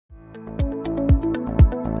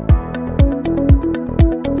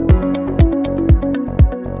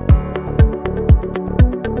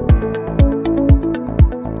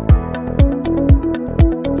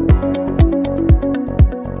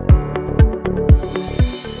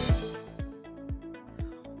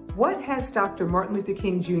has Dr. Martin Luther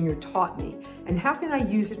King Jr. taught me, and how can I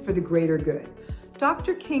use it for the greater good?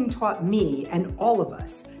 Dr. King taught me and all of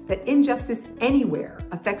us that injustice anywhere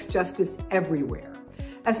affects justice everywhere.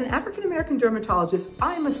 As an African-American dermatologist,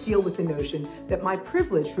 I must deal with the notion that my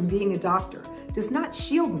privilege from being a doctor does not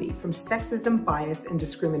shield me from sexism, bias, and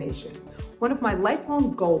discrimination. One of my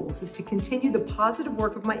lifelong goals is to continue the positive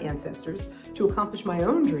work of my ancestors, to accomplish my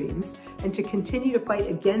own dreams, and to continue to fight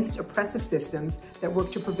against oppressive systems that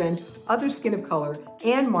work to prevent other skin of color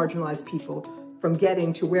and marginalized people from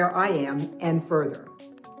getting to where I am and further.